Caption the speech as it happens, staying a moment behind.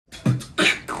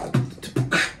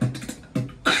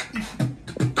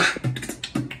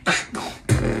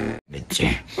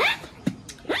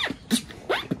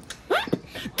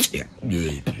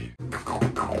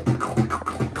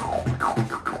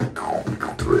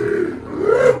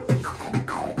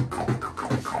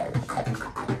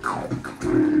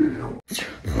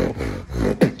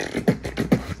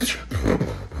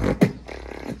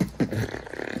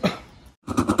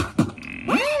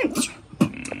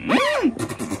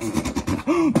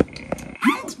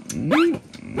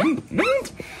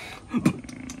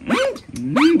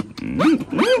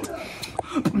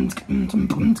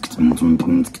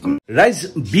Guys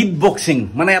বিটবক্সিং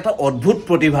মানে এটা অদ্ভুত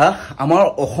প্ৰতিভা আমাৰ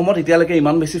অসমত এতিয়ালৈকে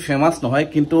ইমান বেছি ফেমাস নহয়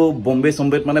কিন্তু বম্বে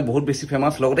সম্বেত মানে বহুত বেছি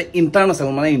ফেমাস লগতে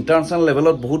ইন্টাৰনেশনাল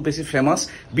লেভেলত বহুত বেছি ফেমাস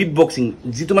বিটবক্সিং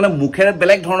যেটো মানে মুখেৰে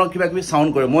বেলেগ ধৰণৰ কিবা কিবি সাউন্ড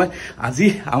কৰে মই আজি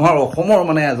আমাৰ অসমৰ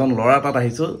মানে এজন লৰা তাত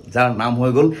আহিছো যাৰ নাম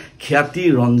হৈ গল খ্যাতি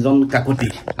ৰঞ্জন কাকতি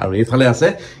আৰু এইফালে আছে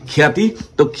খ্যাতি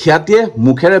তো খ্যাতিয়ে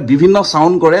মুখেৰে বিভিন্ন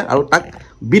সাউন্ড কৰে আৰু তাক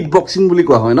বিটবক্সিং বুলি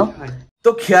কোৱা হয় ন তো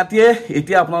খ্যাতিয়ে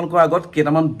এতিয়া আপোনালোকৰ আগত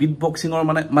কেটামান বিটবক্সিংৰ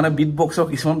মানে বিটবক্সৰ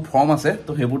কিছুমান ফৰ্ম আছে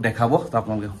তো হেবোৰ দেখাব তো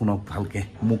আপোনালোকে শুনক ভালকে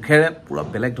মুখেৰে পুৰা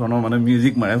বেলেগ ধৰণৰ মানে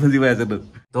মিউজিক মাৰে বুজি পাই আছে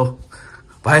তো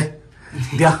ভাই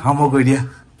দিয়া হামো কৰি দিয়া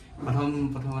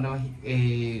প্ৰথমতে এই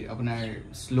আপোনাৰ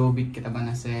স্লো বিট কেটামান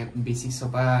আছে বেসিক্স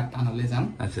পৰা টানলে যাম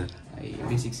আচ্ছা এই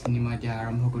বেসিক্স খিনি মই এতিয়া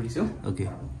আৰম্ভ কৰিছো ওকে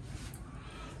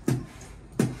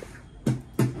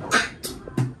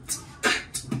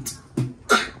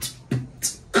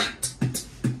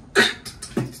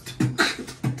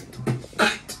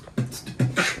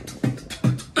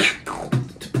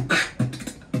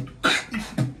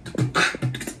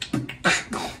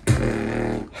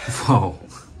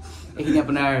এখিনি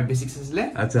আপোনাৰ বেসিক্স আছিল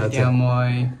আচ্ছা এতিয়া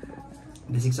মই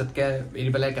বেসিক্সতকে এৰি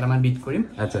পেলাই কেটামান বিট কৰিম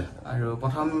আচ্ছা আৰু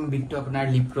প্ৰথম বিটটো আপোনাৰ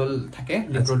লিপ ৰোল থাকে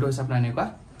লিপ ৰোলটো হৈছে আপোনাৰ এনেকুৱা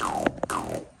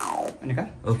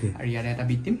ওকে আৰু ইয়াৰে এটা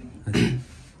বিট দিম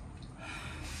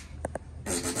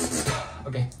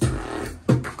okay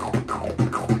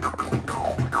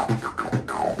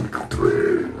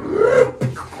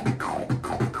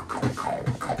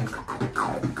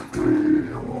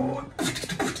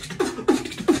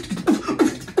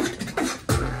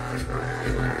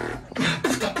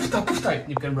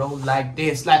You can roll like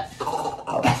this, like.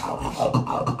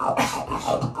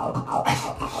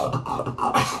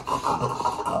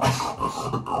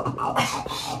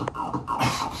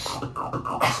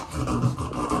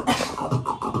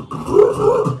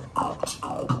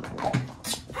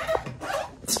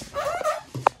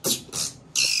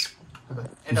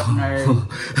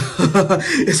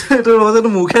 এটো ৰজটো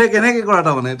মুখে কেনেকে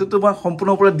কৰাটা মানে এটো তোমাৰ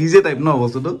সম্পূৰ্ণ পুৰা ডিজে টাইপ ন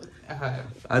বস্তুটো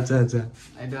আচ্ছা আচ্ছা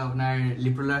এটো আপোনাৰ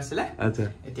লিপ ৰোলাৰ আছিল আচ্ছা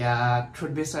এতিয়া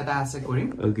থ্ৰোট বেস এটা আছে কৰিম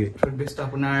ওকে থ্ৰোট বেসটো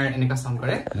আপোনাৰ এনেকা সাউন্ড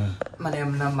কৰে মানে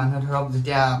মানুহ ধৰক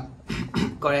যেতিয়া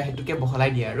কৰে হেতুকে বহলাই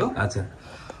দিয়ে আৰু আচ্ছা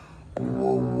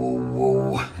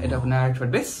এটা আপোনাৰ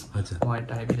থ্ৰোট বেস আচ্ছা মই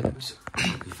এটা হেভি দিছো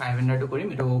 500 টো কৰিম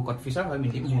এটো কট ফিচাৰ হয়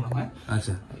মিডিয়াম মোৰ নহয়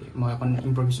আচ্ছা মই এখন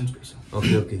ইম্প্ৰোভিজেশন কৰিছো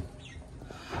okay okay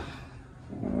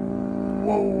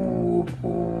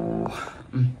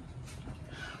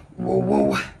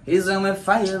Whoa, he's on my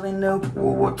fire and no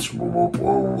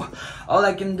whoa. All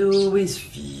I can do is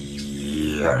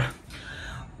fear.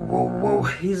 Whoa,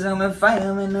 he's on my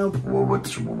fire and no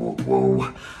whoa.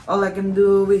 All I can do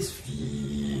is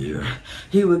fear.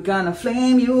 He was gonna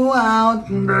flame you out.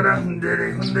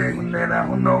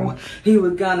 No, he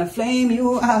was gonna flame you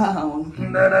out.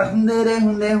 No,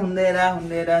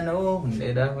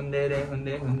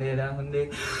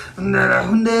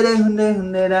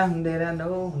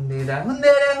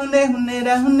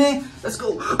 let's go.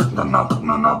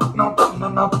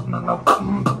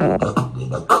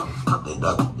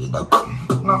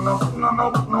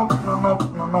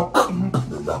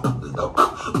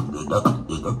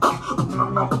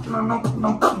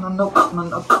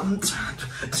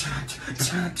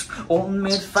 On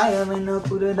made fire and up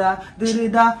put it da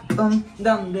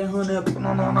down the honey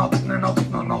no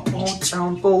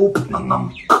town pop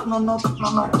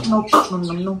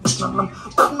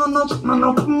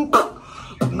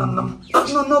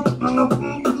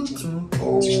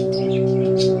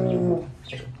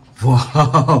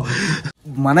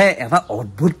মানে এটা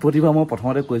অদ্ভুত প্ৰতিভা মই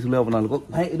প্ৰথমতে কৈছিলো আপোনালোকক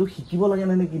ভাই এটো শিকিব লাগে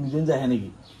নে কি নিজে যায় নেকি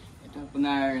এটা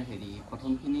আপোনাৰ হেৰি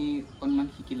প্ৰথমখিনি অকনমান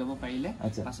শিকি লব পাৰিলে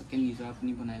পাছতকে নিজৰ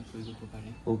আপুনি বনাই কৰিব পাৰে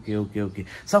ওকে ওকে ওকে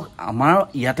সব আমাৰ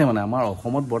ইয়াতে মানে আমাৰ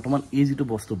অসমত বৰ্তমান এই যেটো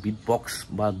বস্তু বিটবক্স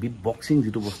বা বিটবক্সিং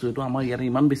যেটো বস্তু এটো আমাৰ ইয়াতে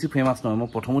ইমান বেছি ফেমাস নহয় মই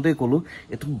প্ৰথমতেই ক'লো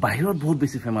এটো বাহিৰত বহুত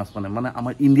বেছি ফেমাস মানে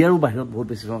আমাৰ ইণ্ডিয়াৰো বাহিৰত বহুত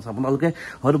বেছি ফেমাস আপোনালোকে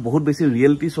হয়তো বহুত বেছি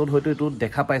ৰিয়েলিটি শ্ব'ত হয়তো এটো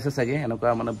দেখা পাইছে চাগে এনেকুৱা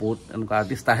মানে বহুত এনেকুৱা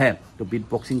আৰ্টিষ্ট আহে তো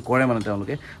বিটবক্সিং কৰে মানে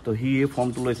তেওঁলোকে তো হি এই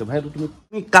ফৰ্মটো লৈছে ভাই তুমি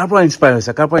কাৰ পৰা ইনস্পায়াৰ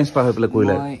হৈছে কাৰ পৰা ইনস্পায়াৰ হৈ পেলাই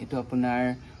কৰিলা মই এটো আপোনাৰ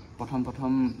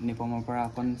প্ৰথম নিপমৰ পৰা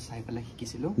অকন চাই পেলাই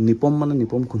শিকিছিলো নিপম মানে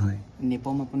নিপম কোন হয়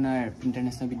নিপম আপোনাৰ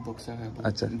ইন্টাৰনেশনাল বিটবক্সাৰ হয়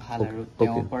আচ্ছা ভাল আৰু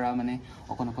তেওঁৰ পৰা মানে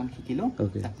অকন শিকিলো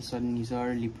তাৰ পিছত নিজৰ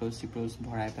লিপ্ৰস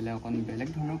ভৰাই পেলাই অকন বেলেগ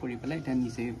ধৰণৰ কৰি পেলাই এটা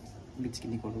নিজে বিটস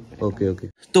কিনি কৰো ওকে ওকে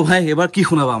তো ভাই এবাৰ কি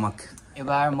শুনাবা আমাক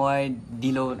এবাৰ মই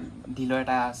দিলৰ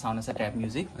এটা সাউন্ড আছে ট্ৰেপ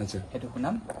মিউজিক আচ্ছা এটো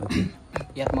শুনাম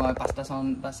ইয়াত মই পাঁচটা সাউন্ড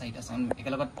বা চাৰিটা সাউন্ড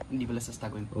একেলগত দিবলৈ চেষ্টা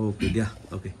কৰিম ওকে দিয়া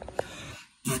okay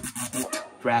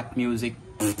Rap music,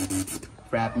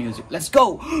 let's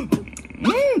go.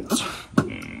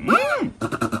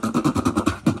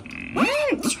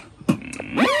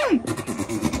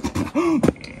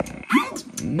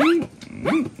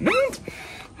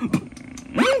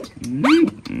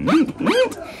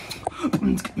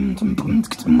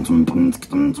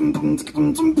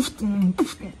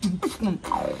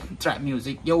 trap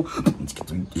music, yo.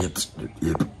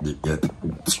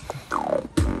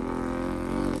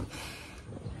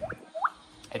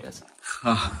 It is.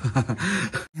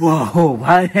 Wow,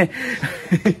 bhai.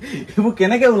 You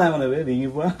kenake ulai mane be ringi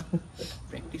pura.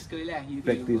 Practice korile ahi.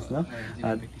 Practice na.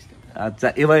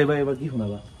 Acha eba ki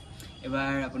hunaba?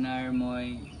 Ebar apunar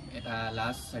moi eta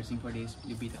last searching for this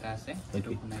beat eta ase. Eto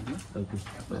hunai diu.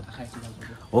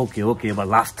 Okay, eba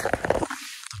last.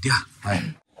 Yeah, bye.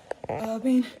 I've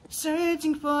been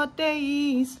searching for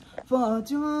days, for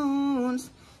Junes.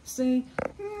 Say.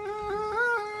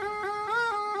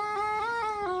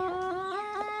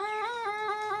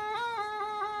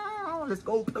 Let's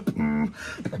go.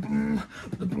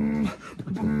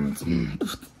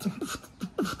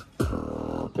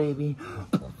 Baby.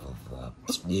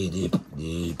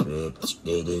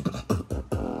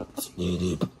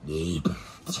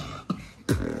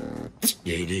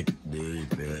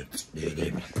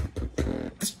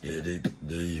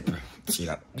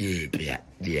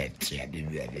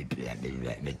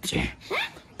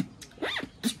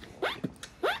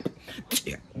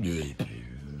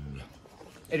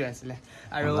 It was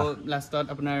আৰু লাষ্টত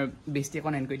আপোনাৰ বেষ্টি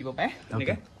এখন and কৰি দিব পায়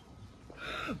এনেকৈ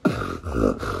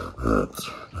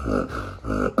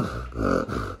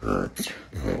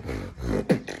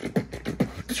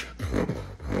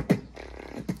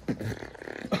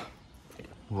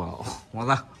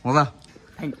মজা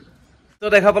thank U তো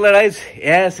দেখা পালে ৰাইজ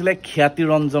এয়া আছিলে খ্যাতি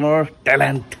ৰঞ্জনৰ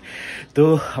টেলেণ্ট তো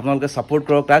আপোনালোকে ছাপোৰ্ট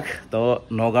কৰক তাক তো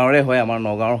নগাঁৱৰে হয় আমাৰ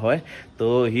নগাঁৱৰ হয় তো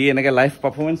সি এনেকৈ লাইভ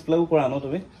পাৰফৰ্মেঞ্চবিলাকো কৰা ন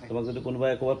তুমি তোমাক যদি কোনোবাই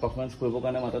ক'ৰবাত পাৰফৰ্মেঞ্চ কৰিবৰ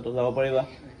কাৰণে মাতাতো যাব পাৰিবা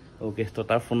অ'কে তো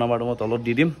তাৰ ফোন নাম্বাৰটো মই তলত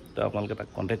দি দিম তো আপোনালোকে তাক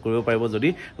কণ্টেক্ট কৰিব পাৰিব যদি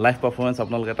লাইভ পাৰফৰ্মেঞ্চ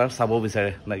আপোনালোকে তাৰ চাব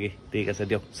বিচাৰে নেকি ঠিক আছে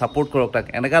দিয়ক ছাপোৰ্ট কৰক তাক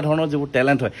এনেকুৱা ধৰণৰ যিবোৰ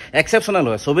টেলেণ্ট হয় এক্সেপশ্যনেল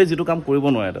হয় চবেই যিটো কাম কৰিব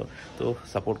নোৱাৰে তো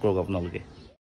ছাপোৰ্ট কৰক আপোনালোকে